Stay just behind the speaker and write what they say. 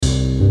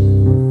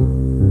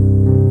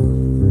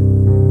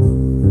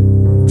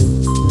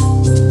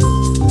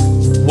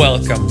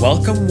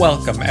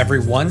Welcome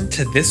everyone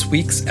to this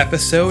week's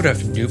episode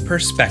of New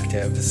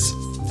Perspectives.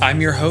 I'm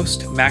your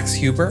host, Max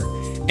Huber,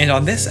 and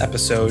on this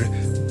episode,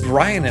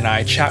 Brian and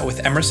I chat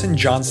with Emerson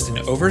Johnston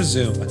over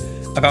Zoom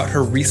about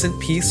her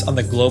recent piece on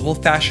the global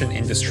fashion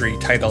industry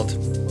titled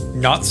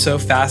Not So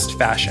Fast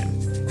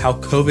Fashion: How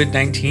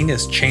COVID-19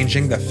 is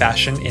Changing the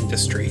Fashion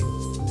Industry.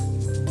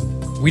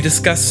 We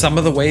discuss some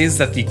of the ways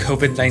that the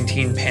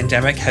COVID-19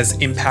 pandemic has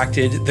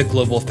impacted the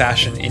global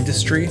fashion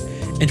industry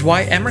and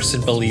why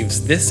Emerson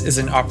believes this is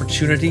an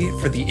opportunity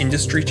for the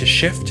industry to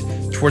shift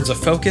towards a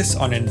focus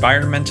on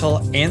environmental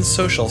and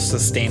social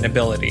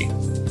sustainability.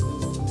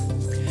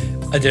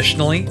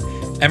 Additionally,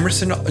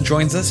 Emerson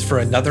joins us for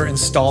another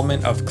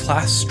installment of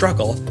Class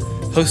Struggle,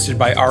 hosted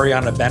by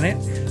Ariana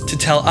Bennett, to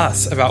tell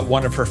us about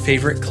one of her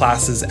favorite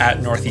classes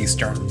at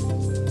Northeastern.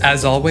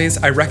 As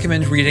always, I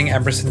recommend reading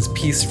Emerson's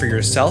piece for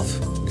yourself.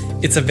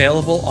 It's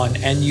available on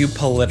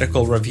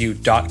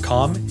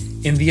nupoliticalreview.com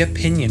in the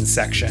opinion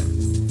section.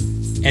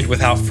 And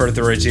without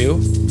further ado,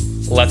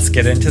 let's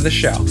get into the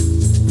show.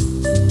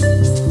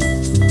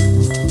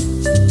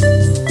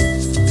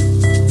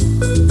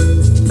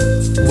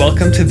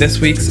 Welcome to this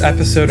week's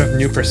episode of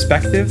New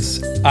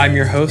Perspectives. I'm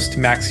your host,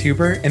 Max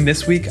Huber, and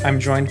this week I'm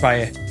joined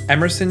by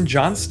Emerson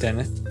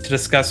Johnston to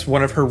discuss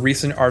one of her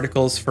recent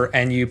articles for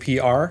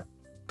NUPR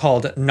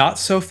called Not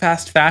So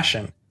Fast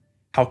Fashion: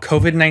 How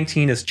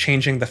COVID-19 is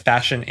Changing the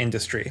Fashion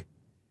Industry.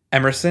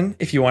 Emerson,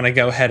 if you want to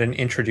go ahead and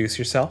introduce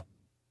yourself.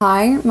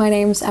 Hi, my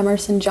name's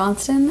Emerson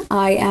Johnston.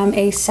 I am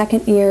a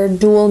second-year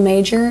dual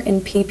major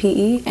in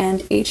PPE and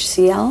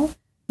HCL.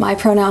 My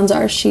pronouns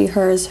are she,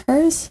 hers,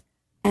 hers,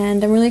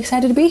 and I'm really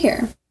excited to be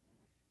here.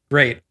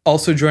 Great.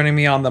 Also joining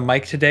me on the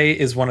mic today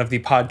is one of the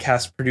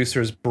podcast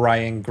producers,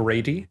 Brian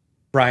Grady.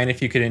 Brian,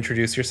 if you could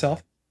introduce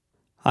yourself.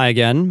 Hi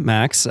again,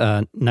 Max.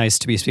 Nice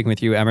to be speaking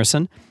with you,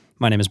 Emerson.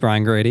 My name is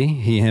Brian Grady,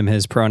 he, him,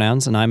 his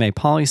pronouns, and I'm a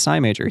poli-sci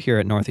major here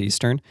at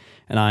Northeastern,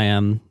 and I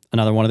am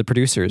another one of the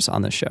producers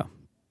on this show.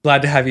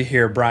 Glad to have you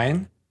here,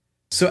 Brian.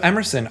 So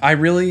Emerson, I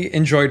really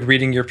enjoyed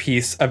reading your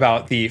piece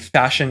about the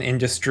fashion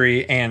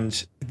industry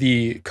and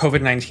the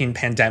COVID-19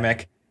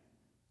 pandemic.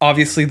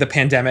 Obviously, the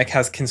pandemic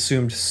has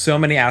consumed so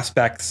many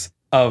aspects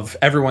of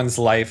everyone's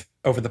life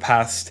over the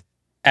past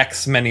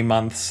X many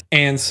months.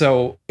 And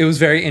so it was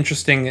very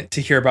interesting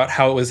to hear about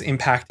how it was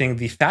impacting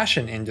the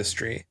fashion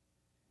industry.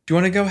 Do you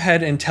want to go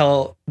ahead and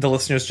tell the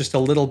listeners just a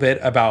little bit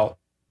about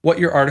what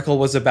your article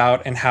was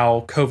about and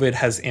how COVID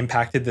has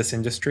impacted this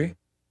industry?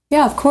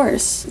 Yeah, of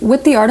course.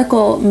 With the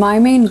article, my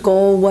main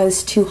goal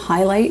was to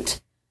highlight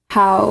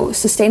how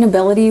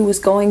sustainability was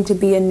going to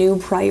be a new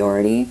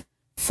priority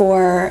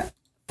for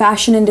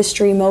fashion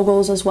industry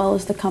moguls as well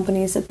as the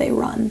companies that they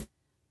run.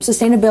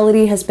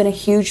 Sustainability has been a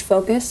huge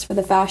focus for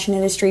the fashion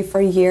industry for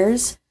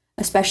years,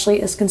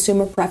 especially as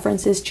consumer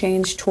preferences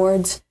change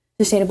towards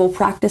sustainable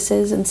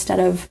practices instead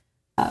of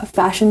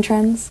fashion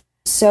trends.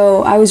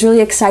 So I was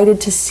really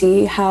excited to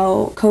see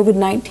how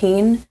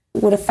COVID-19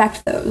 would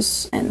affect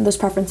those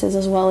preferences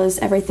as well as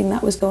everything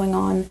that was going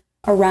on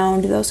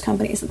around those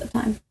companies at the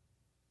time.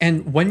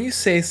 And when you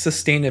say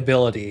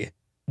sustainability,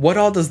 what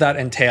all does that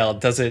entail?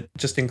 Does it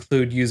just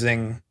include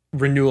using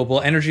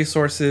renewable energy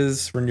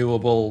sources,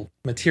 renewable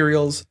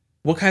materials?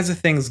 What kinds of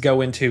things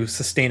go into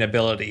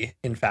sustainability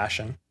in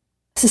fashion?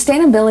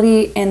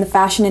 Sustainability in the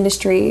fashion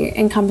industry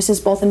encompasses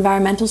both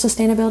environmental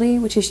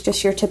sustainability, which is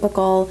just your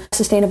typical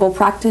sustainable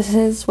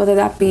practices, whether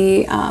that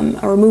be a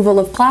removal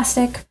of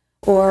plastic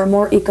or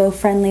more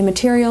eco-friendly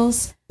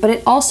materials, but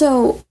it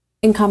also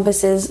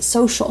encompasses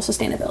social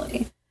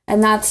sustainability,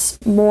 and that's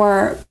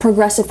more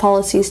progressive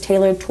policies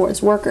tailored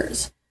towards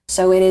workers.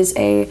 So it is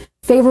a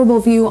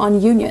favorable view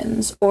on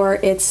unions, or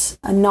it's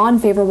a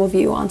non-favorable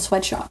view on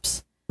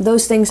sweatshops.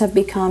 Those things have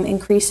become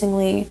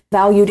increasingly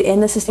valued in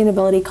the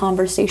sustainability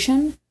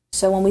conversation.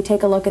 So when we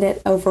take a look at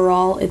it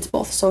overall, it's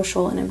both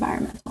social and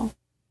environmental.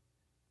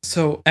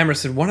 So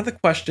Emerson, one of the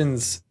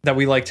questions that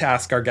we like to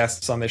ask our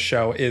guests on this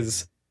show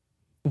is,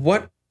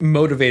 what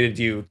motivated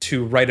you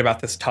to write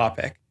about this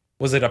topic?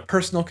 Was it a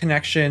personal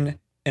connection,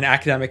 an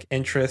academic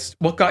interest?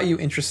 What got you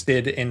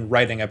interested in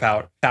writing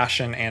about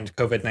fashion and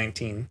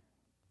COVID-19?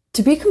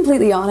 To be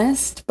completely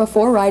honest,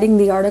 before writing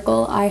the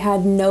article, I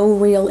had no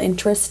real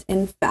interest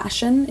in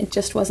fashion. It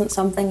just wasn't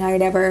something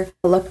I'd ever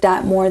looked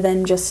at more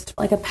than just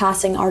like a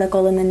passing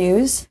article in the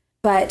news.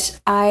 But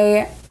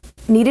I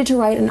needed to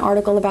write an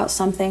article about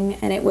something,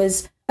 and it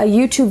was a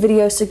YouTube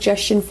video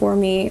suggestion for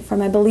me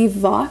from, I believe,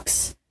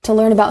 Vox, to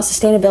learn about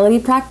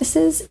sustainability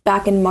practices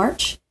back in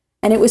March.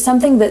 And it was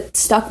something that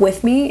stuck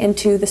with me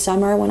into the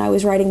summer when I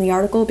was writing the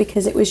article,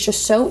 because it was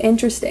just so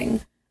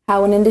interesting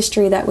how an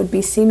industry that would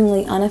be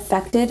seemingly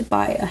unaffected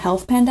by a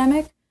health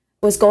pandemic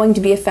was going to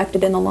be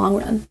affected in the long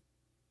run.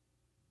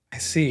 I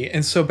see.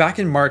 And so back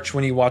in March,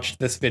 when you watched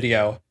this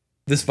video,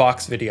 this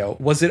Vox video,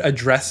 was it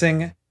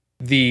addressing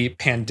the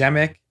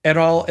pandemic at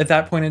all at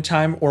that point in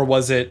time? Or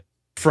was it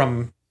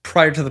from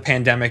prior to the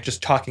pandemic,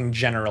 just talking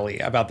generally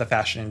about the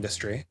fashion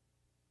industry?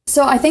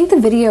 So I think the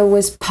video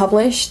was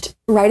published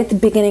right at the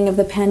beginning of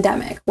the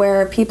pandemic,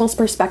 where people's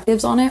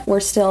perspectives on it were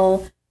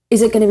still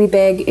Is it going to be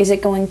big? Is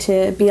it going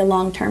to be a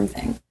long-term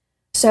thing?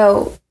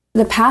 So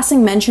the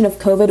passing mention of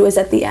COVID was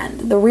at the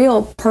end. The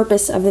real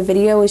purpose of the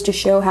video is to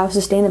show how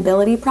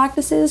sustainability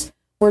practices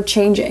were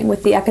changing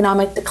with the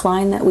economic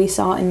decline that we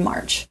saw in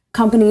March.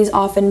 Companies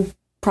often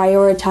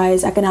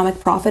prioritize economic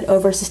profit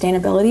over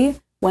sustainability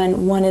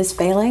when one is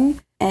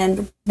failing,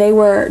 and they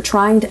were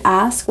trying to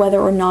ask whether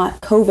or not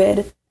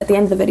COVID, at the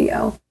end of the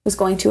video, was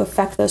going to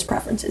affect those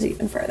preferences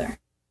even further.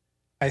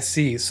 I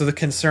see. So the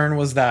concern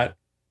was that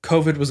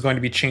COVID was going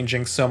to be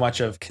changing so much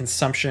of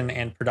consumption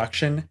and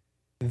production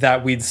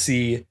that we'd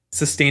see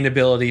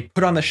sustainability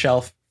put on the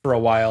shelf for a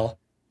while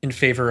in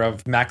favor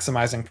of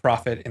maximizing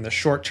profit in the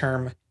short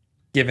term,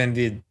 given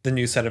the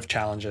new set of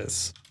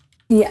challenges.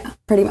 Yeah,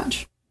 pretty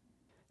much.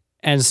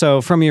 And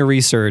so from your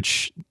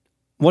research,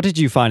 what did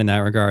you find in that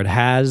regard?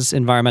 Has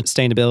environmental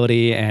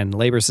sustainability and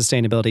labor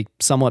sustainability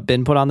somewhat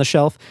been put on the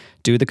shelf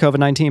due to the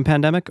COVID-19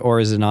 pandemic, or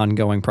is it an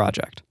ongoing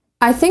project?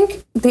 I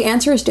think the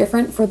answer is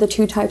different for the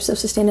two types of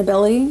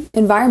sustainability.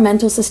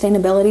 Environmental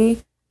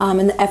sustainability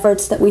and the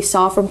efforts that we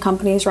saw from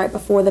companies right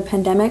before the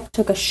pandemic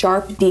took a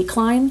sharp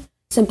decline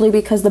simply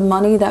because the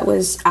money that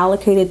was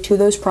allocated to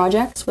those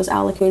projects was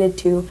allocated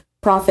to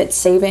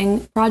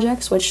profit-saving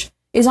projects, which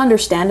is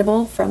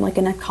understandable from like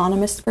an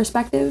economist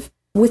perspective.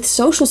 With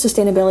social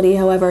sustainability,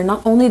 however,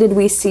 not only did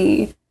we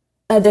see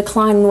a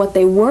decline in what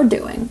they were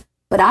doing,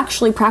 but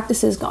actually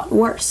practices got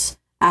worse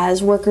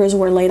as workers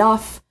were laid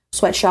off.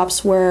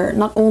 Sweatshops were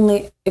not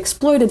only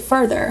exploited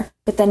further,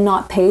 but then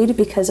not paid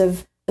because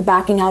of the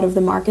backing out of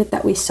the market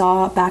that we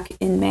saw back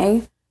in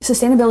May.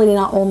 Sustainability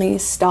not only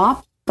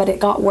stopped, but it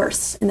got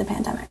worse in the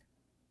pandemic.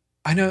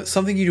 I know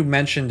something you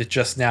mentioned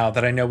just now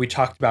that I know we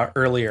talked about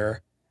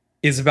earlier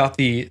is about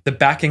the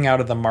backing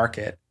out of the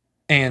market.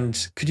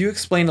 And could you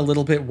explain a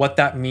little bit what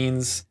that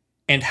means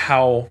and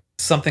how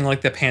something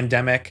like the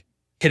pandemic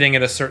hitting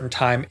at a certain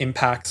time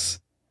impacts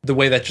the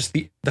way that just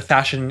the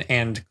fashion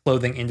and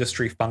clothing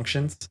industry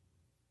functions?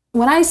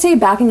 When I say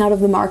backing out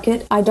of the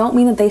market, I don't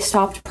mean that they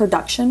stopped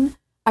production.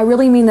 I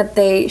really mean that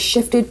they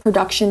shifted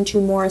production to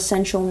more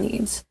essential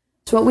needs.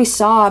 So what we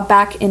saw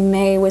back in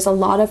May was a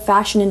lot of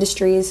fashion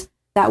industries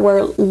that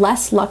were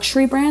less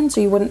luxury brands.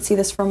 So you wouldn't see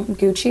this from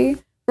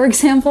Gucci, for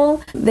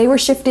example. They were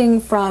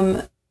shifting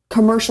from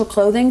commercial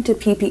clothing to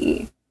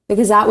PPE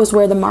because that was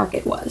where the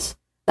market was.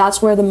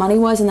 That's where the money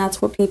was, and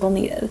that's what people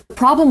needed. The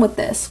problem with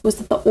this was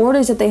that the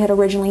orders that they had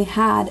originally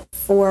had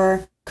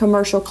for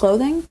commercial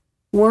clothing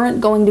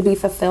weren't going to be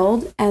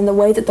fulfilled, and the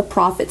way that the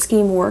profit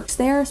scheme works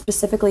there,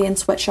 specifically in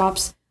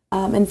sweatshops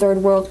in third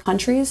world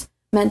countries,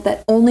 meant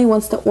that only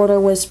once the order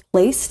was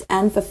placed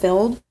and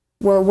fulfilled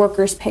were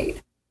workers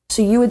paid.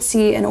 So you would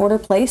see an order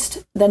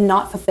placed, then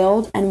not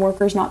fulfilled, and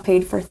workers not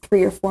paid for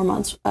 3 or 4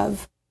 months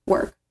of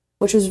work,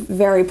 which was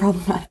very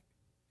problematic.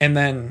 And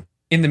then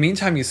in the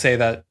meantime, you say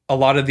that a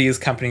lot of these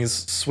companies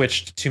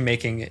switched to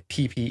making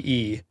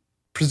PPE,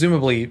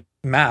 presumably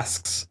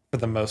masks for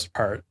the most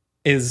part.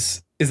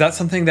 Is that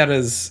something that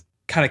has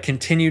kind of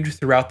continued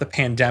throughout the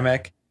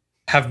pandemic?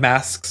 Have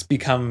masks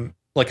become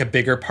like a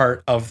bigger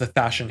part of the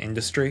fashion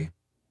industry?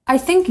 I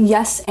think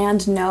yes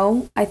and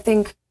no. I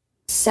think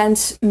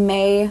since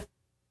May,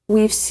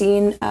 we've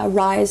seen a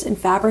rise in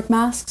fabric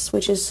masks,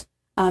 which is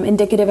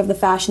indicative of the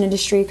fashion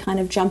industry kind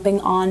of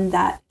jumping on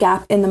that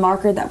gap in the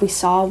market that we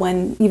saw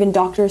when even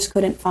doctors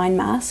couldn't find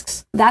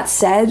masks. That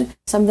said,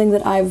 something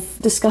that I've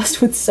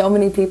discussed with so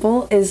many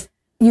people is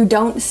you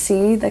don't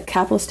see the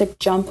capitalistic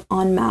jump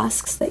on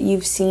masks that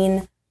you've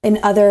seen in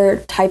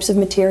other types of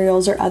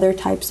materials or other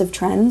types of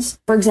trends.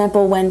 For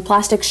example, when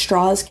plastic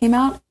straws came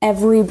out,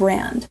 every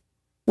brand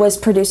was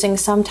producing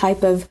some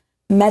type of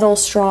metal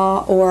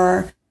straw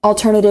or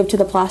alternative to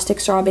the plastic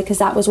straw because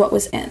that was what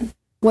was in.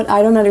 What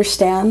I don't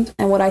understand,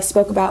 and what I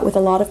spoke about with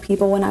a lot of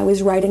people when I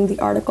was writing the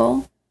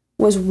article,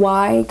 was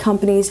why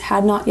companies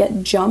had not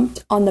yet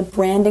jumped on the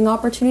branding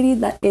opportunity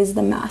that is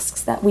the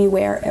masks that we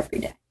wear every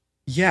day.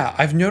 Yeah,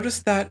 I've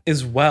noticed that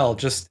as well.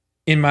 Just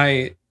in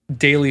my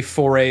daily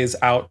forays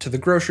out to the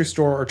grocery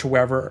store or to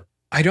wherever,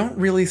 I don't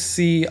really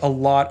see a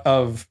lot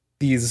of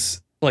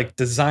these like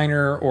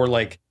designer or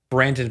like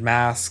branded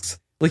masks.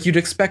 Like you'd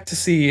expect to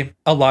see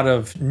a lot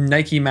of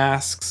Nike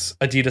masks,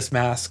 Adidas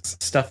masks,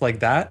 stuff like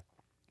that.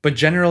 But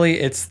generally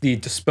it's the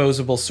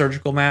disposable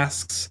surgical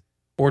masks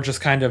or just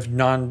kind of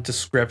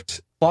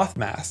nondescript cloth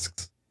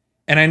masks.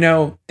 And I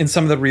know in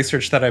some of the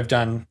research that I've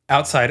done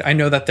outside, I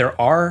know that there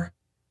are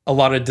a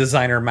lot of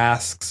designer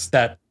masks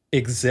that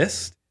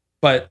exist,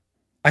 but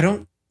I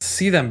don't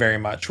see them very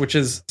much, which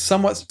is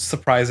somewhat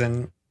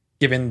surprising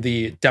given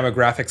the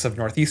demographics of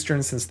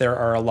Northeastern, since there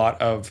are a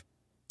lot of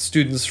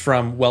students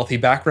from wealthy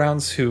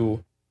backgrounds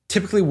who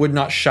typically would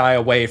not shy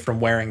away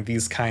from wearing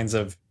these kinds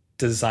of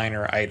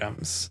designer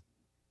items.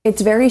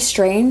 It's very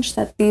strange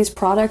that these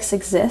products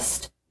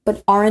exist,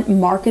 but aren't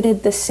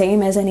marketed the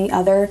same as any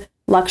other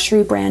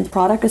luxury brand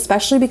product,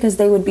 especially because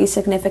they would be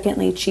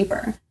significantly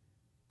cheaper.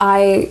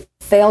 I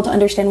fail to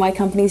understand why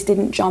companies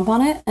didn't jump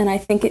on it, and I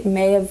think it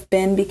may have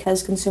been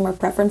because consumer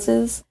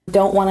preferences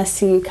don't want to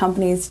see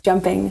companies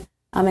jumping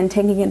and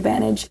taking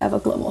advantage of a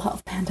global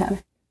health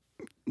pandemic.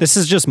 This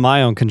is just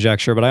my own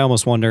conjecture, but I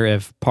almost wonder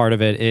if part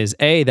of it is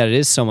A, that it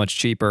is so much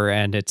cheaper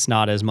and it's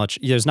not as much,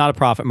 there's not a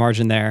profit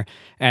margin there,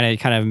 and it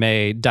kind of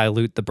may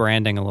dilute the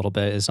branding a little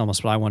bit, is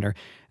almost what I wonder.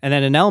 And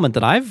then an element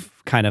that I've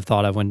kind of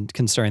thought of when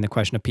considering the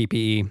question of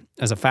PPE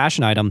as a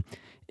fashion item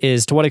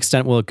is, to what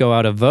extent will it go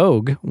out of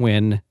vogue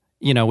when,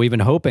 we've been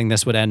hoping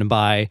this would end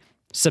by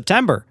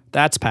September.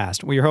 That's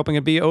passed. We were hoping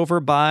it'd be over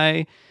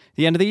by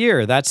the end of the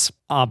year. That's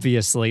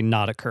obviously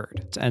not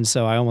occurred. And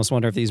so I almost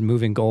wonder if these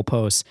moving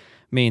goalposts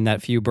mean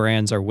that few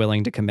brands are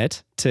willing to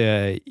commit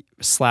to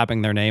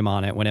slapping their name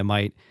on it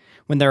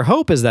when their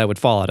hope is that it would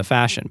fall out of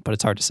fashion, but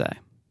it's hard to say.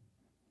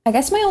 I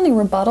guess my only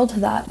rebuttal to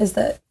that is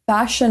that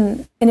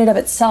fashion in and of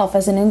itself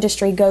as an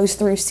industry goes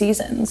through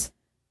seasons.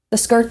 The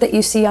skirt that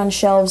you see on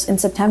shelves in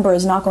September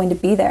is not going to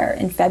be there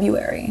in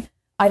February.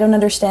 I don't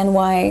understand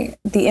why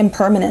the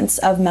impermanence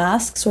of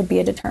masks would be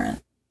a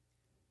deterrent.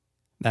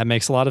 That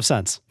makes a lot of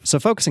sense. So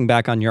focusing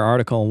back on your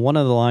article, one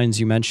of the lines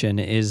you mention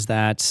is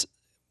that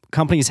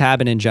companies have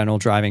been in general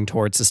driving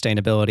towards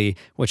sustainability,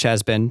 which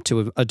has been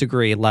to a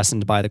degree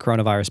lessened by the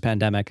coronavirus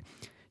pandemic.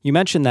 You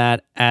mentioned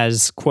that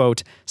as,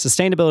 quote,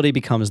 sustainability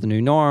becomes the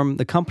new norm,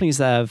 the companies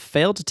that have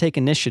failed to take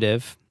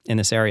initiative in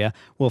this area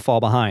will fall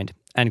behind,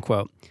 end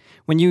quote.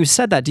 When you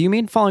said that, do you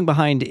mean falling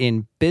behind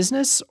in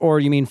business, or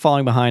you mean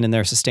falling behind in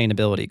their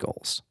sustainability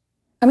goals?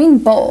 I mean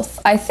both.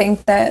 I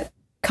think that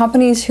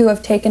companies who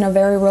have taken a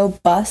very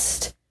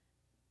robust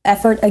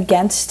effort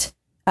against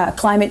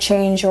climate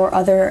change or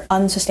other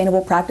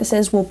unsustainable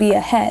practices will be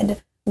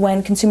ahead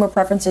when consumer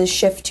preferences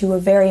shift to a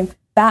very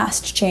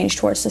fast change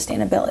towards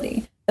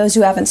sustainability. Those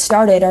who haven't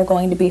started are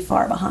going to be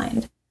far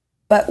behind.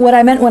 But what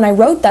I meant when I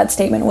wrote that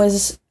statement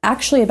was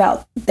actually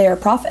about their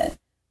profit.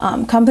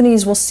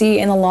 Companies will see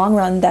in the long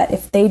run that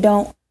if they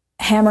don't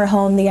hammer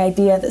home the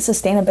idea that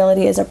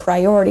sustainability is a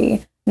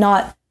priority,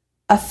 not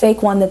a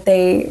fake one that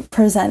they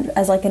present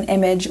as like an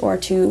image or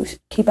to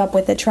keep up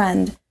with the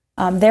trend,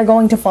 they're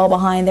going to fall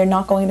behind. They're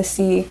not going to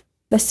see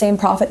the same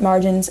profit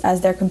margins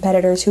as their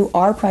competitors who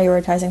are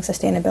prioritizing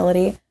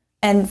sustainability.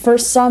 And for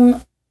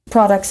some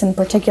products in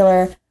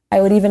particular,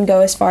 I would even go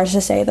as far as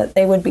to say that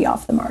they would be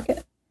off the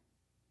market.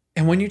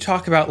 And when you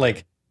talk about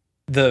like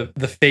the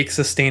fake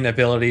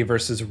sustainability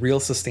versus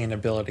real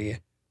sustainability,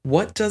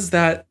 what does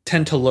that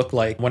tend to look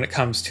like when it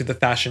comes to the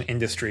fashion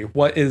industry?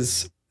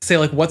 What's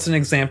an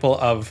example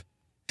of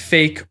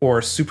fake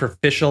or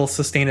superficial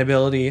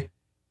sustainability,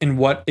 and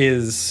what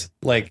is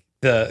like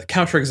the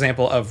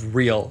counterexample of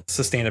real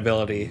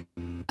sustainability?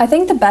 I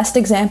think the best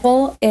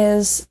example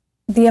is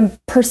the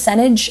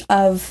percentage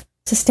of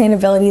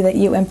sustainability that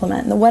you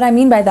implement. And what I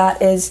mean by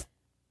that is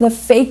the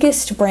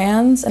fakest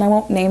brands, and I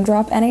won't name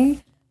drop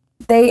any,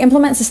 they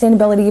implement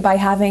sustainability by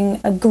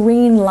having a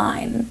green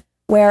line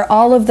where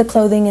all of the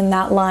clothing in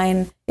that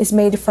line is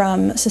made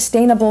from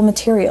sustainable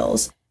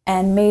materials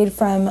and made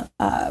from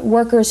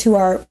workers who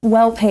are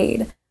well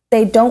paid.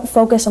 They don't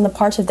focus on the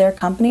parts of their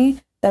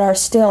company that are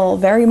still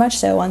very much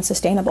so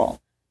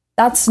unsustainable.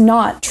 That's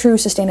not true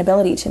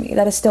sustainability to me.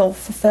 That is still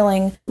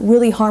fulfilling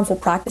really harmful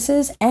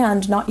practices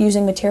and not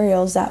using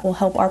materials that will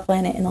help our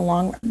planet in the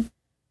long run.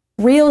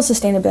 Real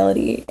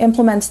sustainability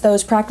implements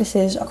those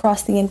practices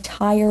across the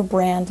entire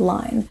brand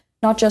line,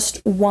 not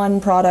just one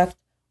product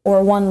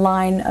or one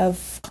line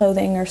of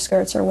clothing or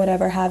skirts or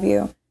whatever have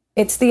you.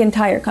 It's the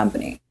entire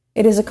company.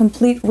 It is a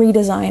complete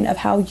redesign of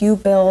how you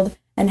build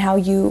and how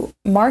you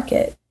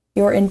market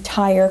your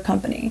entire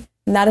company.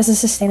 And that is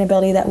a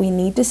sustainability that we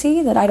need to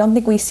see that I don't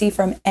think we see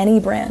from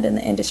any brand in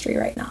the industry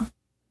right now.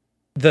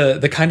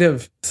 The kind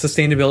of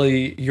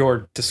sustainability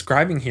you're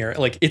describing here,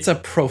 like it's a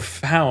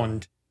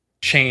profound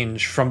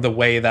change from the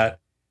way that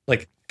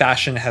like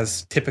fashion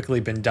has typically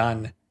been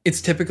done.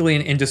 It's typically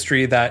an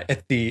industry that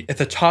at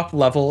the top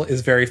level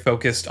is very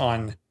focused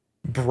on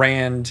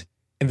brand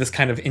and this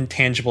kind of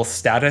intangible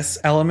status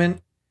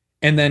element.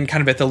 And then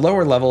kind of at the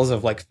lower levels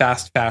of like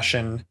fast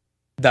fashion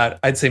that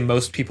I'd say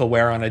most people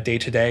wear on a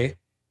day-to-day,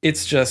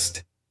 it's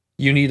just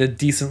you need a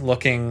decent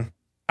looking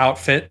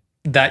outfit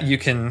that you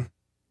can,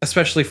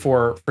 especially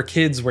for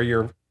kids where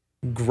you're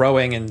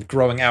growing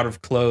out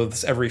of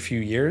clothes every few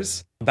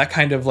years. That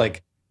kind of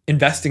like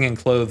investing in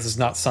clothes is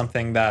not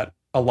something that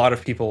a lot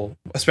of people,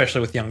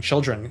 especially with young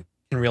children,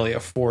 can really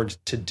afford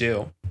to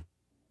do.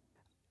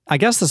 I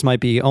guess this might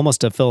be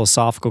almost a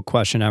philosophical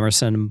question,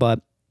 Emerson,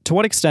 but to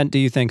what extent do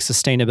you think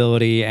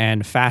sustainability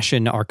and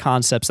fashion are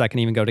concepts that can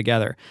even go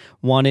together?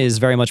 One is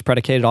very much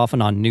predicated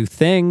often on new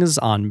things,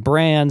 on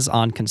brands,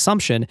 on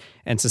consumption,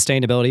 and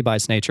sustainability by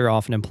its nature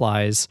often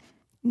implies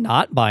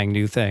not buying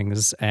new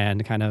things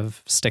and kind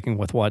of sticking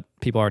with what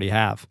people already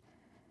have.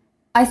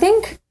 I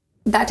think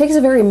that takes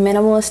a very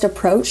minimalist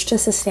approach to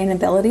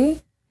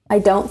sustainability. I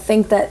don't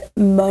think that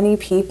many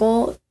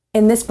people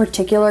in this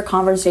particular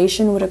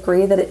conversation would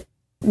agree that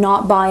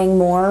not buying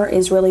more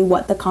is really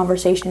what the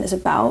conversation is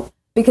about,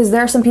 because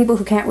there are some people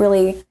who can't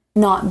really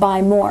not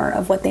buy more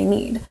of what they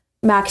need.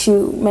 Max,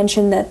 you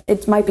mentioned that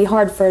it might be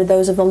hard for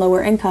those of the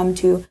lower income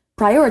to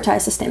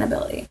prioritize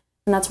sustainability,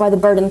 and that's why the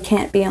burden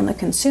can't be on the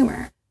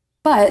consumer.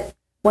 But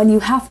when you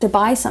have to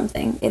buy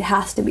something, it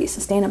has to be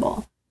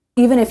sustainable.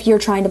 even if you're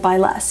trying to buy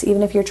less,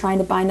 even if you're trying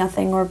to buy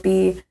nothing or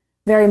be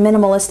very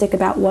minimalistic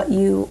about what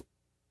you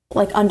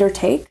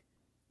undertake,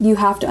 you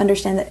have to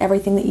understand that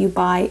everything that you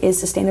buy is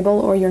sustainable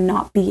or you're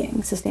not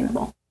being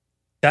sustainable.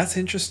 That's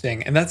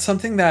interesting. And that's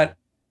something that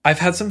I've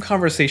had some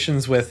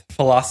conversations with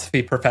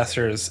philosophy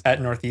professors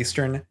at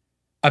Northeastern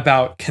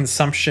about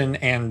consumption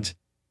and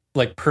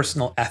like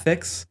personal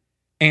ethics.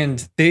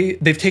 And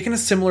they've taken a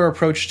similar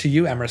approach to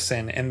you,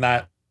 Emerson, in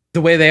that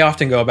the way they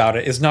often go about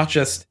it is not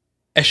just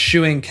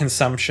eschewing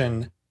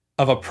consumption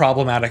of a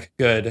problematic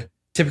good.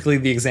 Typically,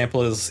 the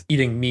example is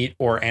eating meat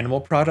or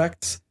animal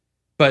products.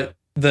 But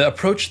the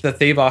approach that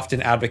they've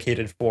often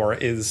advocated for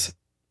is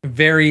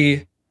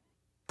very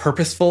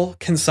purposeful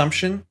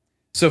consumption.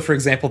 So, for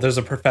example, there's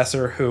a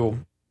professor who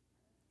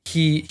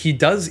he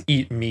does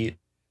eat meat,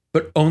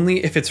 but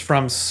only if it's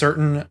from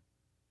certain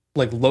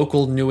like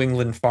local New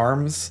England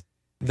farms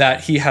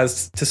that he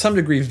has to some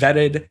degree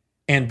vetted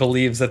and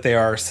believes that they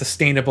are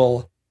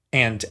sustainable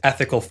and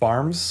ethical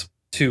farms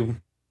to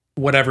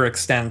whatever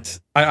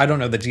extent. I don't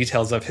know the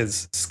details of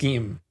his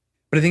scheme,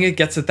 but I think it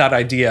gets at that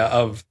idea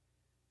of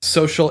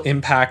social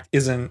impact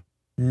isn't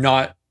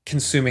not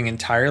consuming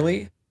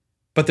entirely,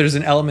 but there's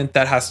an element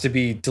that has to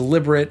be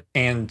deliberate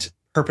and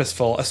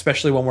purposeful,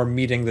 especially when we're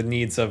meeting the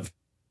needs of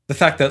the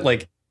fact that,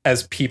 like,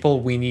 as people,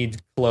 we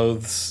need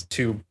clothes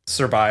to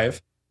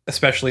survive,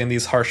 especially in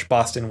these harsh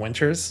Boston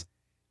winters.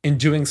 In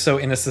doing so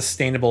in a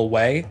sustainable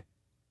way,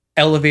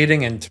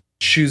 elevating and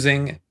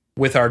choosing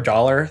with our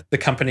dollar the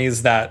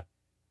companies that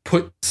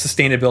put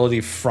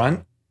sustainability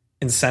front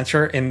and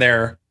center in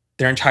their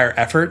entire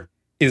effort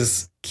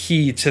is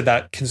key to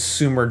that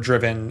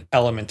consumer-driven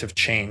element of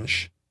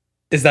change.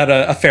 Is that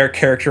a fair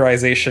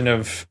characterization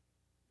of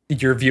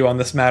your view on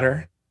this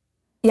matter?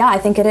 Yeah, I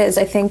think it is.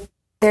 I think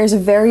there's a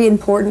very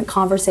important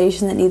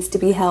conversation that needs to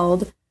be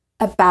held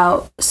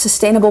about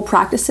sustainable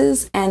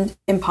practices and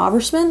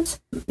impoverishment.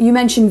 You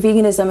mentioned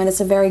veganism, and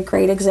it's a very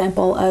great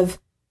example of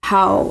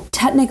how,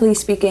 technically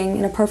speaking,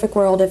 in a perfect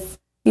world, if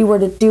we were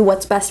to do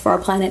what's best for our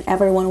planet,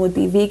 everyone would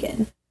be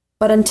vegan.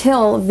 But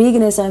until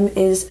veganism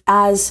is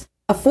as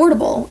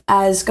affordable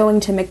as going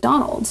to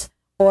McDonald's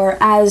or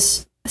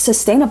as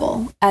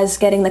sustainable as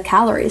getting the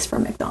calories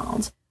from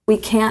McDonald's, we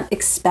can't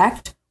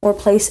expect or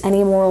place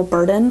any moral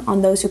burden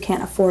on those who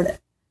can't afford it.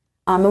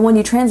 And when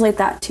you translate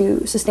that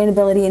to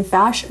sustainability in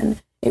fashion,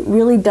 it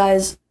really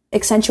does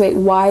accentuate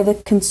why the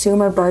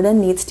consumer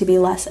burden needs to be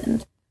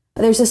lessened.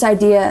 There's this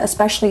idea,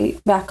 especially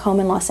back home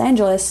in Los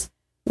Angeles,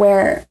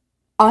 where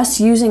us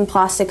using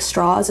plastic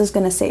straws is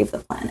going to save the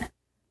planet,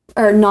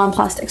 or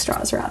non-plastic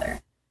straws rather.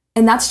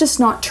 And that's just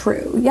not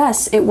true.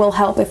 Yes, it will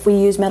help if we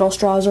use metal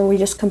straws or we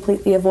just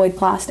completely avoid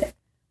plastic.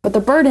 But the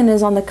burden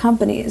is on the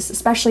companies,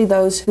 especially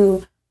those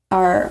who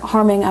are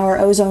harming our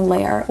ozone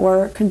layer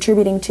or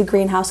contributing to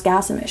greenhouse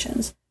gas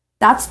emissions.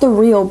 That's the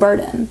real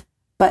burden.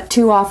 But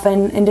too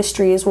often,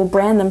 industries will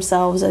brand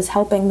themselves as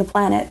helping the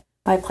planet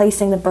by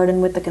placing the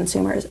burden with the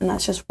consumers, and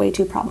that's just way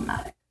too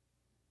problematic.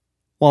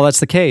 Well, that's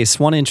the case.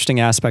 One interesting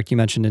aspect you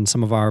mentioned in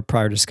some of our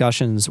prior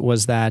discussions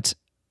was that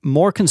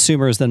more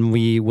consumers than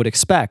we would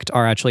expect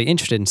are actually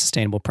interested in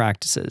sustainable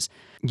practices.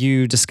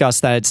 You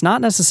discussed that it's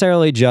not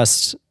necessarily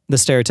just the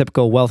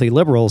stereotypical wealthy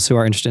liberals who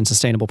are interested in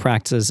sustainable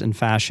practices in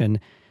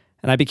fashion.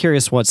 And I'd be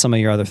curious what some of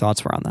your other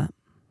thoughts were on that.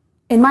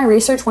 In my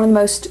research, one of the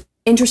most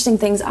interesting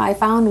things I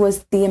found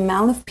was the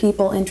amount of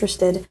people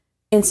interested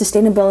in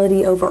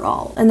sustainability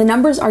overall. And the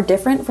numbers are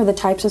different for the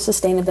types of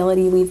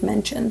sustainability we've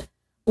mentioned.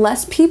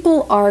 Less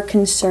people are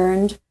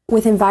concerned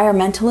with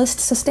environmentalist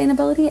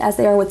sustainability as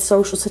they are with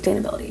social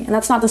sustainability. And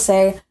that's not to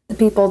say that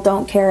people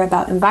don't care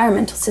about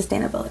environmental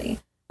sustainability.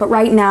 But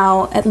right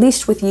now, at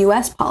least with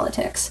US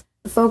politics,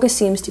 the focus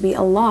seems to be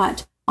a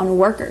lot on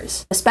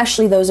workers,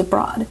 especially those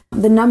abroad.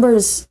 The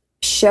numbers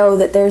show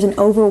that there's an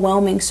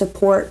overwhelming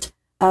support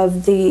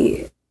of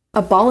the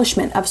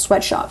abolishment of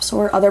sweatshops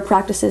or other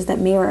practices that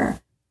mirror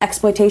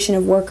exploitation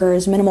of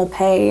workers, minimal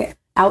pay,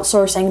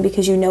 outsourcing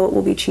because you know it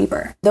will be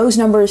cheaper. Those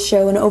numbers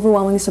show an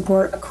overwhelming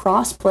support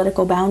across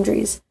political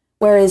boundaries,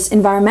 whereas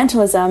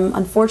environmentalism,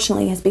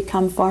 unfortunately, has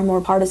become far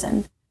more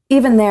partisan.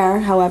 Even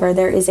there, however,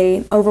 there is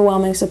an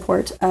overwhelming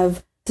support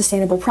of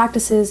sustainable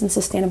practices and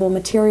sustainable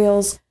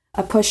materials,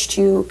 a push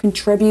to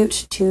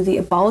contribute to the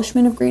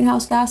abolishment of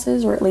greenhouse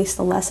gases, or at least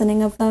the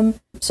lessening of them.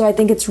 So I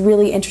think it's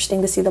really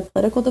interesting to see the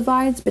political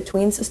divides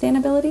between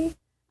sustainability,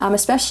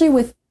 especially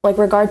with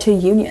regard to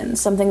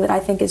unions, something that I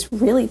think is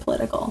really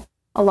political.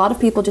 A lot of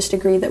people just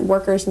agree that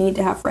workers need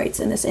to have rights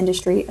in this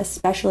industry,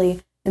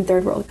 especially in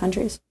third world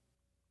countries.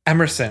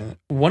 Emerson,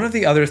 one of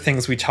the other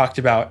things we talked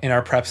about in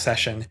our prep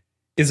session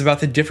is about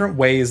the different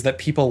ways that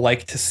people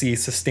like to see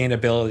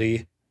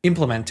sustainability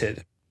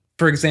implemented.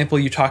 For example,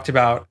 you talked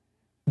about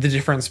the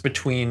difference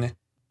between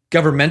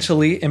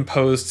governmentally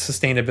imposed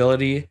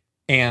sustainability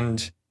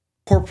and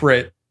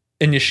corporate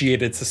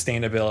initiated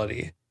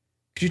sustainability.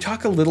 Could you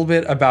talk a little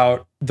bit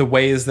about the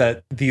ways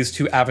that these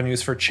two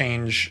avenues for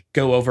change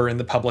go over in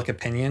the public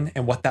opinion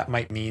and what that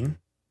might mean?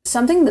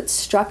 Something that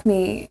struck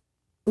me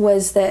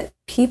was that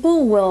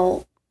people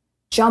will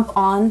jump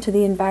on to the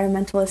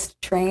environmentalist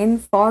train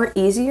far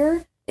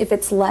easier if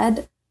it's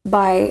led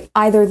by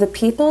either the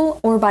people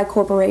or by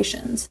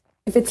corporations.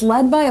 If it's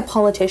led by a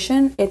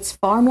politician, it's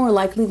far more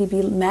likely to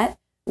be met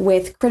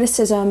with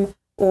criticism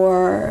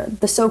or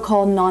the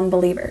so-called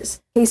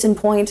non-believers. Case in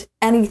point,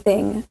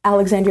 anything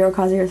Alexandria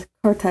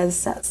Ocasio-Cortez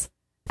says.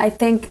 I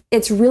think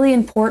it's really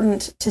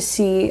important to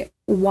see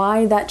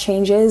why that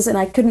changes, and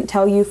I couldn't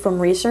tell you from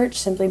research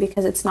simply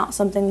because it's not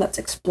something that's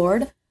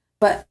explored.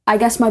 But I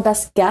guess my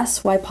best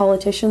guess why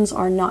politicians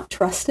are not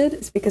trusted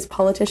is because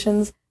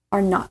politicians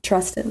are not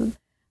trusted.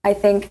 I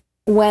think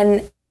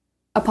when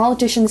a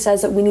politician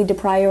says that we need to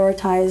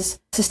prioritize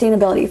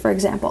sustainability, for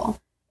example,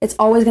 it's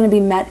always going to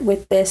be met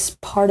with this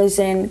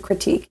partisan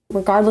critique,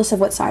 regardless of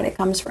what side it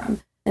comes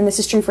from. And this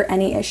is true for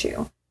any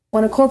issue.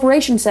 When a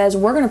corporation says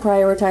we're going to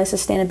prioritize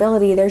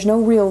sustainability, there's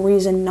no real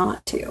reason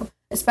not to,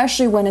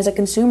 especially when as a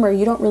consumer,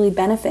 you don't really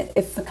benefit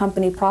if the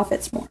company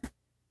profits more.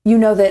 You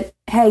know that,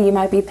 hey, you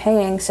might be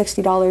paying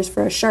 $60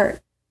 for a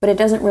shirt, but it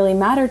doesn't really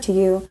matter to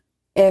you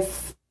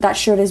if that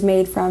shirt is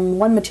made from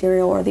one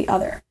material or the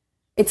other.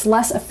 It's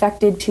less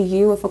affected to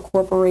you if a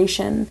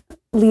corporation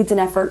leads an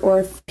effort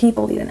or if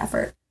people lead an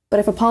effort. But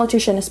if a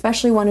politician,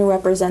 especially one who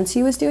represents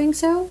you, is doing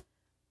so,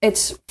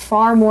 it's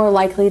far more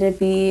likely to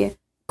be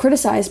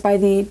criticized by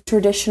the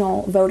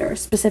traditional voter,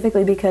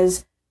 specifically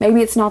because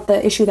maybe it's not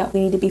the issue that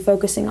we need to be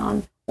focusing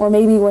on, or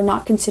maybe we're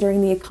not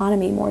considering the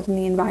economy more than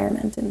the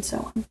environment and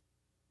so on.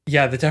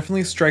 Yeah, that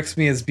definitely strikes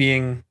me as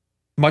being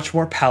much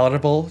more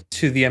palatable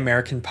to the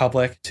American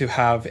public to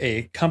have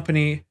a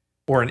company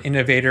or an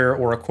innovator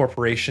or a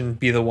corporation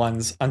be the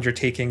ones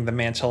undertaking the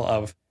mantle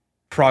of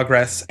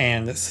progress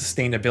and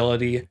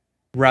sustainability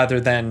rather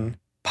than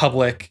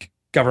public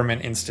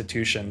government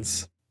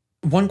institutions.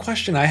 One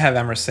question I have,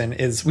 Emerson,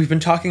 is we've been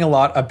talking a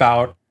lot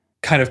about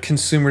kind of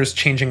consumers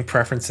changing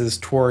preferences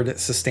toward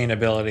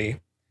sustainability.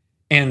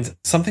 And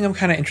something I'm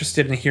kind of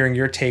interested in hearing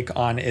your take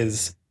on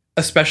is,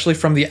 especially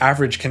from the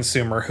average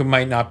consumer who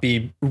might not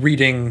be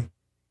reading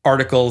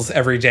articles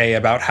every day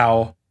about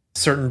how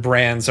certain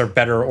brands are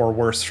better or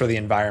worse for the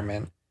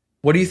environment.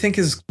 What do you think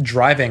is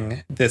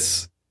driving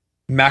this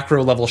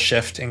macro level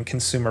shift in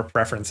consumer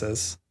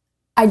preferences?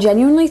 I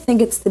genuinely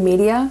think it's the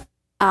media,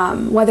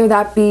 whether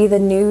that be the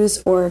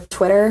news or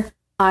Twitter.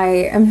 I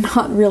am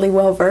not really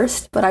well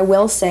versed, but I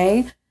will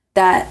say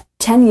that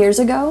 10 years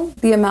ago,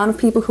 the amount of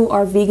people who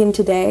are vegan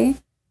today,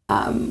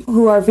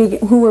 who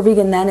were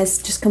vegan then,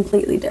 is just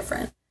completely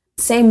different.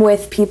 Same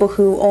with people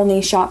who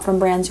only shop from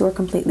brands who are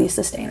completely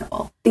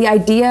sustainable. The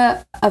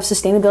idea of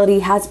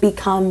sustainability has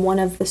become one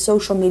of the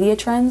social media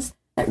trends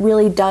that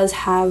really does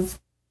have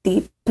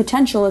the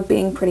potential of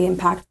being pretty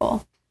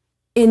impactful.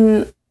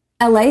 In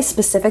LA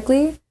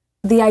specifically,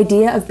 the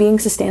idea of being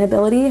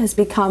sustainability has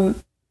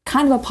become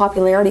kind of a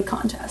popularity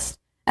contest.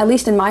 At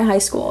least in my high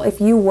school, if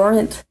you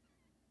weren't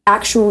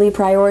actually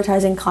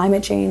prioritizing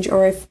climate change,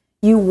 or if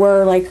you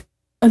were like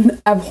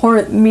an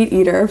abhorrent meat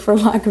eater, for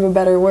lack of a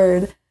better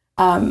word,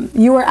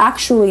 you were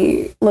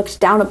actually looked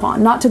down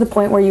upon, not to the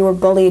point where you were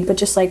bullied, but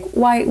just like,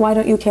 why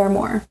don't you care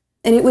more?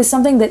 And it was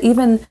something that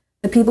even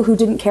the people who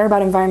didn't care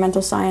about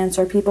environmental science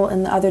or people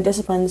in the other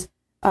disciplines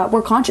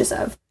were conscious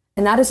of.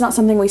 And that is not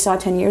something we saw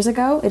 10 years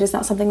ago. It is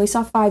not something we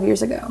saw 5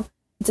 years ago.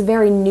 It's a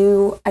very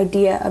new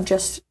idea of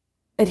just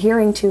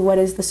adhering to what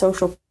is the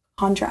social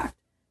contract,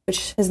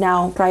 which has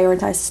now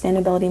prioritized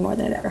sustainability more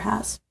than it ever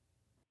has.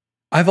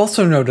 I've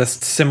also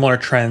noticed similar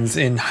trends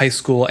in high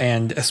school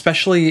and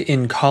especially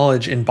in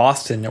college in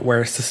Boston,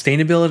 where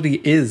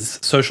sustainability is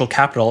social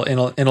capital in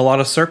a lot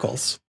of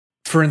circles.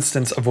 For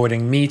instance,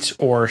 avoiding meat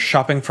or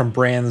shopping from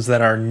brands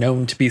that are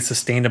known to be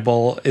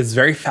sustainable is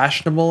very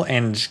fashionable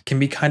and can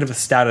be kind of a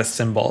status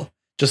symbol,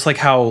 just like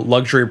how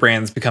luxury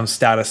brands become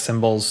status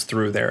symbols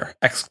through their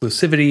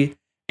exclusivity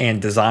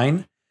and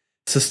design.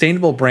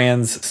 Sustainable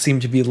brands seem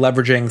to be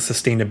leveraging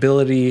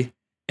sustainability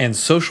and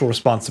social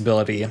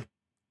responsibility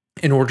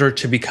in order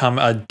to become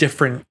a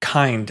different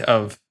kind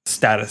of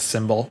status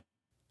symbol.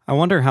 I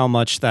wonder how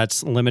much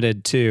that's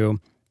limited to,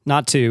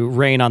 not to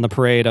rain on the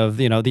parade of,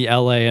 the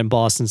LA and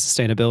Boston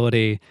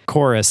sustainability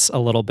chorus a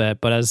little bit,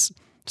 but as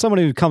someone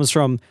who comes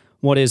from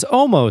what is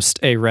almost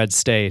a red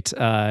state,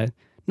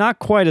 not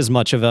quite as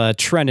much of a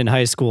trend in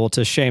high school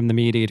to shame the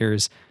meat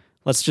eaters.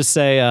 Let's just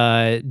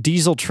say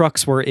diesel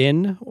trucks were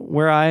in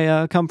where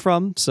I come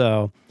from,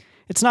 so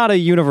it's not a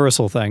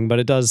universal thing, but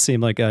it does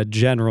seem like a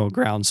general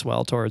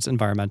groundswell towards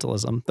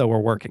environmentalism, though we're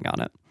working on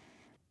it.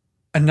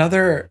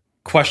 Another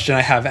question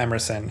I have,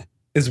 Emerson,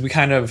 is we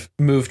kind of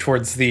move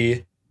towards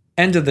the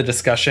end of the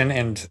discussion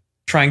and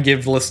try and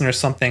give listeners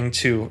something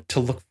to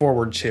look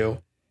forward to,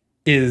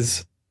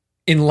 is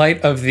in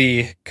light of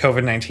the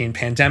COVID-19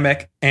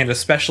 pandemic, and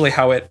especially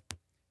how it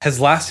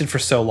has lasted for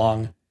so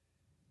long,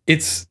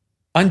 it's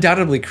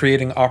undoubtedly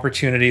creating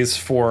opportunities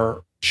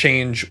for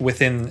change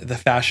within the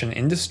fashion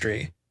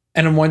industry.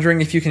 And I'm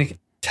wondering if you can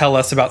tell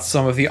us about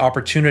some of the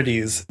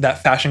opportunities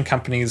that fashion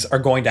companies are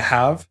going to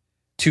have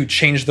to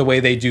change the way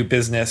they do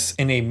business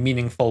in a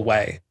meaningful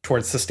way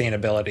towards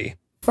sustainability.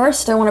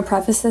 First, I want to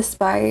preface this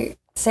by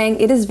saying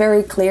it is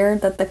very clear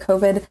that the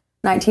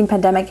COVID-19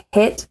 pandemic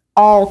hit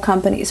all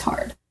companies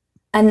hard.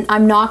 And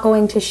I'm not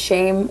going to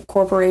shame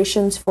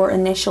corporations for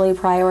initially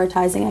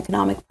prioritizing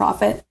economic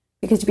profit,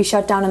 because to be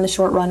shut down in the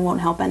short run won't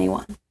help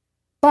anyone.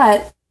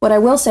 But what I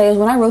will say is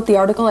when I wrote the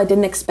article, I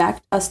didn't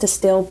expect us to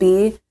still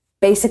be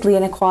basically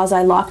in a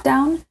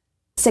quasi-lockdown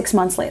 6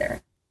 months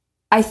later.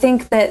 I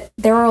think that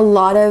there are a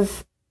lot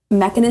of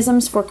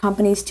mechanisms for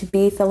companies to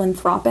be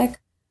philanthropic,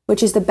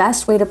 which is the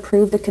best way to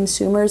prove to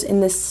consumers in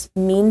this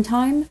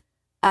meantime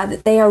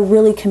that they are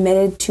really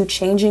committed to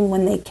changing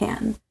when they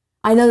can.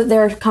 I know that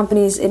there are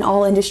companies in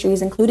all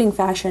industries, including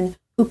fashion,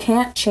 who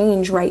can't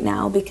change right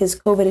now because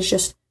COVID has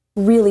just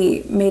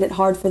really made it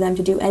hard for them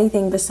to do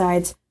anything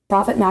besides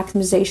profit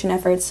maximization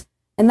efforts,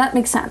 and that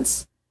makes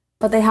sense.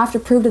 But they have to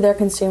prove to their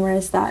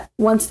consumers that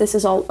once this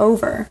is all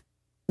over,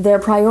 their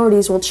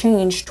priorities will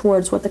change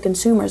towards what the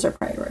consumers are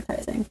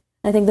prioritizing.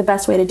 I think the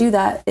best way to do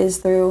that is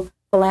through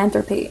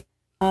philanthropy.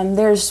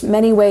 There's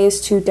many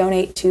ways to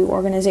donate to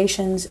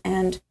organizations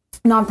and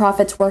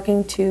nonprofits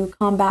working to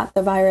combat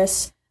the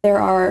virus. There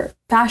are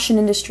fashion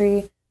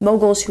industry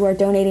moguls who are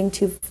donating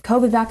to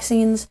COVID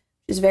vaccines,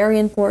 which is very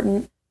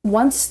important.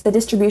 Once the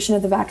distribution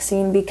of the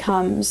vaccine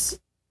becomes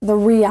the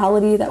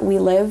reality that we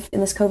live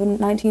in this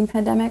COVID-19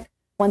 pandemic,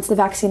 once the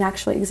vaccine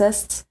actually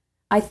exists,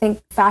 I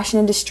think fashion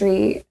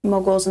industry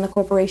moguls and the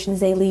corporations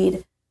they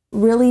lead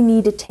really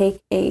need to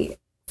take a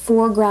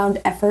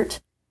foreground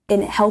effort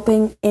in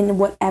helping in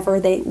whatever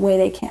way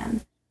they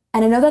can.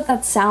 And I know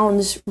that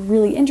sounds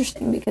really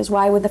interesting, because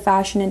why would the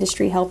fashion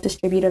industry help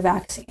distribute a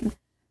vaccine?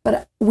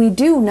 But we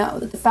do know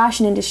that the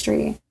fashion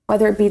industry,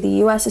 whether it be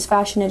the US's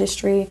fashion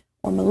industry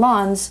or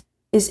Milan's,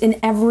 is in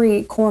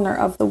every corner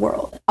of the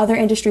world. Other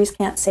industries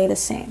can't say the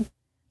same.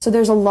 So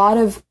there's a lot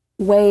of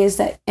ways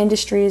that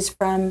industries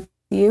from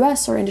the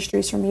US or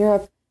industries from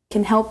Europe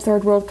can help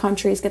third world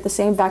countries get the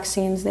same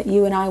vaccines that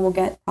you and I will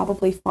get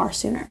probably far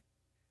sooner.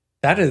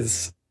 That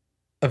is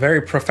a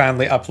very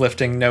profoundly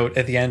uplifting note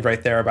at the end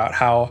right there about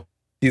how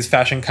these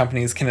fashion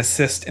companies can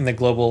assist in the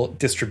global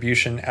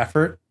distribution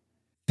effort.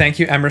 Thank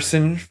you,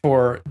 Emerson,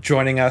 for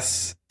joining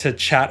us to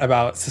chat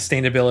about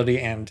sustainability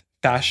and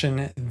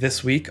fashion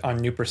this week on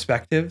New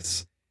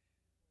Perspectives.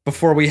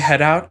 Before we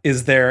head out,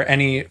 is there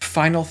any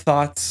final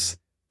thoughts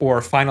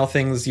or final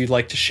things you'd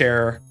like to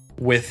share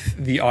with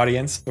the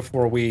audience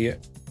before we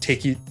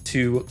take you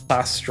to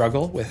Class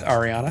Struggle with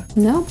Ariana?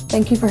 No,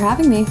 thank you for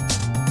having me.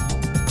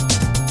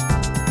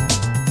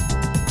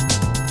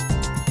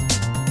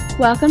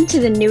 Welcome to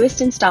the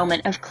newest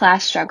installment of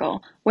Class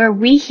Struggle, where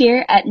we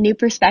here at New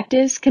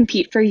Perspectives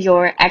compete for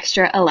your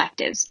extra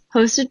electives,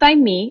 hosted by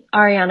me,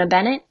 Ariana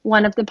Bennett,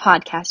 one of the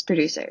podcast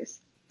producers.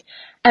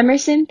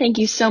 Emerson, thank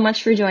you so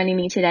much for joining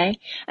me today,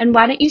 and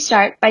why don't you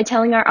start by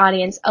telling our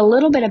audience a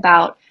little bit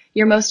about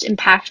your most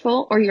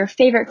impactful or your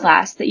favorite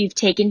class that you've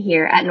taken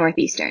here at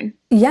Northeastern?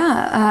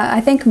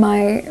 I think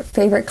my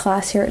favorite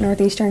class here at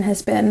Northeastern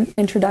has been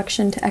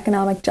Introduction to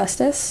Economic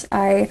Justice.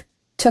 I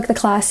took the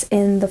class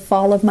in the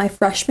fall of my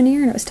freshman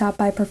year, and it was taught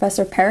by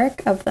Professor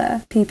Perrick of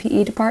the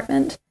PPE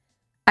department.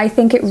 I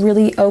think it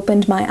really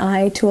opened my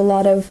eye to a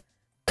lot of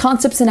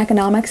concepts in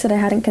economics that I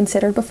hadn't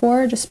considered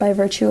before, just by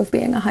virtue of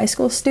being a high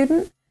school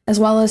student, as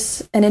well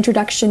as an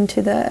introduction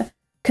to the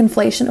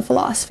conflation of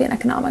philosophy and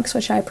economics,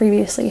 which I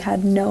previously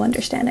had no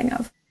understanding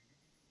of.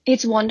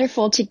 It's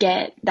wonderful to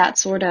get that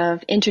sort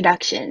of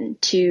introduction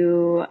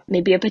to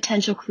maybe a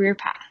potential career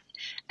path.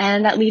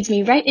 And that leads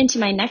me right into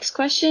my next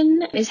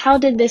question, is how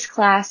did this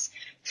class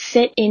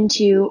fit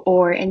into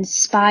or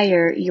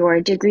inspire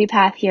your degree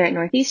path here at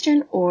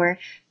Northeastern, or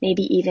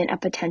maybe even a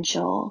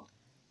potential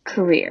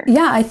career?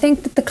 Yeah, I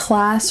think that the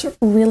class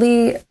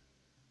really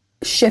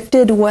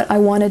shifted what I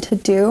wanted to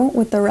do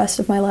with the rest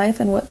of my life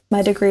and with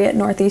my degree at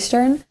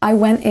Northeastern. I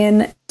went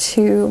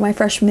into my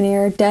freshman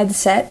year dead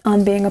set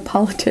on being a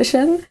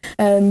politician,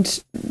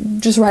 and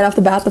just right off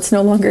the bat, that's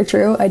no longer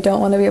true. I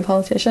don't want to be a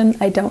politician.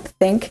 I don't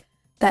think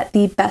that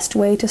the best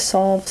way to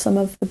solve some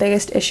of the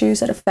biggest issues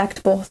that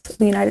affect both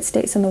the United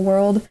States and the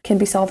world can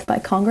be solved by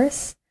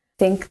Congress. I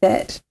think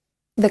that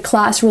the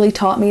class really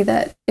taught me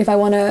that if I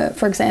want to,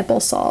 for example,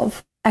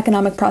 solve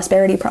economic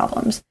prosperity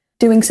problems,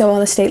 doing so on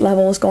the state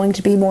level is going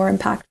to be more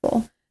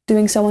impactful.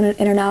 Doing so on an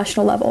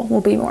international level will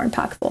be more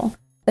impactful.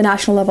 The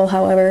national level,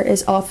 however,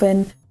 is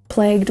often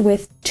plagued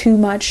with too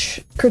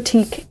much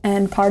critique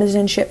and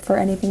partisanship for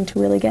anything to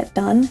really get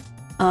done.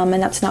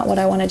 And that's not what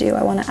I want to do.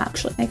 I want to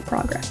actually make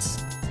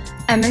progress.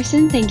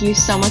 Emerson, thank you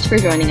so much for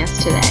joining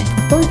us today.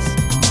 Of course.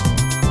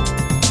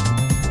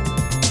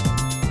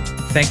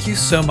 Thank you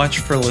so much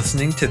for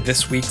listening to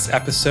this week's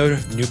episode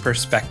of New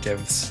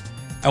Perspectives.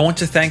 I want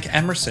to thank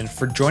Emerson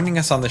for joining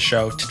us on the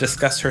show to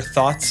discuss her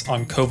thoughts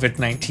on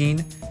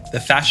COVID-19,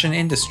 the fashion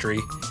industry,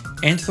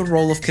 and the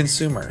role of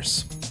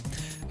consumers.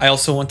 I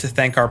also want to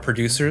thank our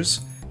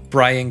producers,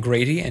 Brian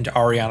Grady and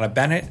Ariana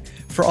Bennett,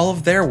 for all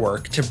of their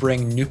work to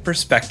bring New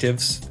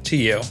Perspectives to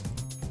you.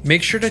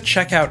 Make sure to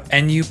check out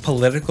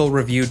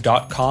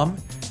nupoliticalreview.com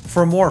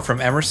for more from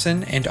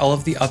Emerson and all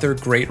of the other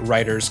great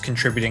writers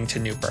contributing to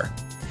Newper.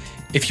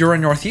 If you're a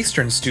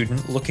Northeastern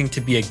student looking to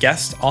be a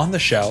guest on the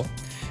show,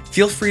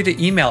 feel free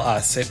to email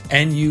us at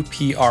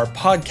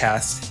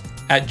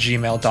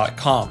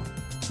nuprpodcast@gmail.com.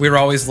 We're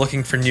always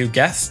looking for new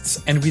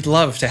guests, and we'd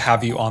love to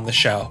have you on the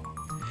show.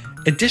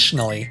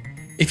 Additionally,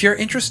 if you're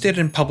interested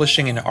in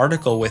publishing an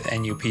article with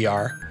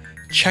NUPR,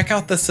 check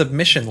out the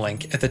submission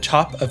link at the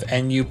top of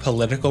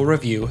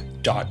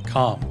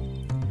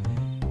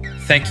nupoliticalreview.com.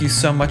 Thank you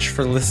so much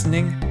for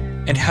listening,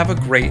 and have a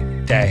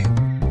great day.